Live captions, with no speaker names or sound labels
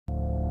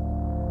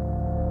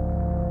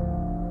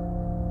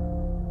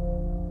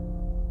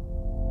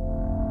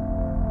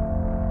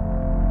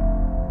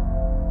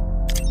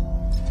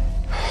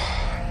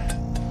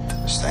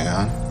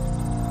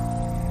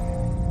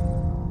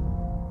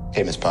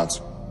Hey, Miss Potts.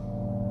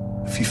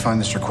 If you find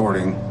this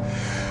recording,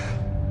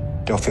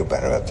 don't feel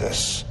bad about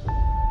this.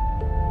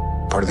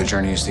 Part of the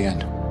journey is the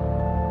end.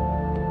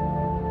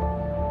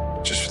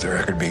 Just for the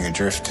record, being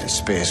adrift in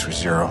space with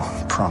zero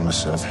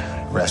promise of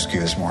rescue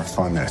is more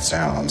fun than it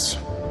sounds.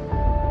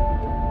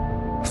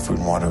 Food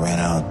and water ran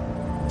out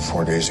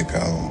 4 days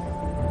ago.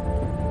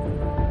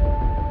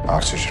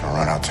 Oxygen will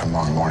run out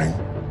tomorrow morning.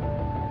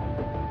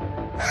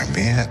 That'll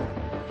be it.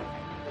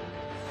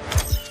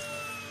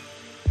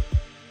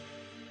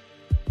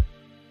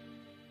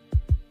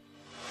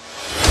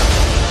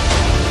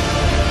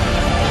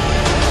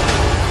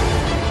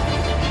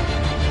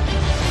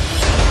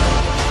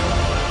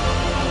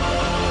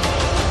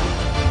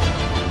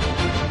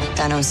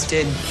 Thanos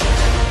did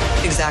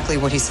exactly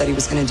what he said he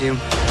was going to do.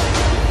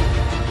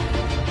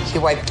 He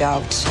wiped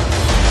out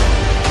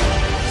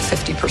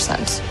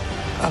 50%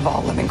 of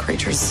all living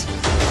creatures.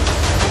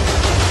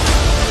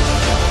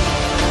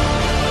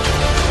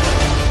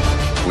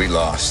 We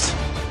lost,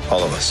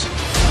 all of us.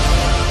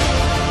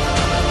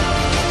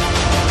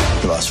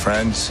 We lost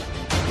friends.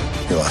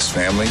 We lost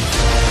family.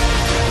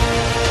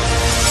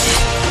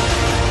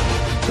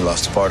 We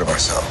lost a part of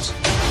ourselves.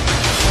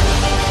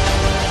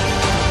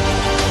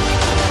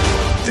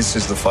 This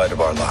is the fight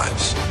of our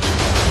lives.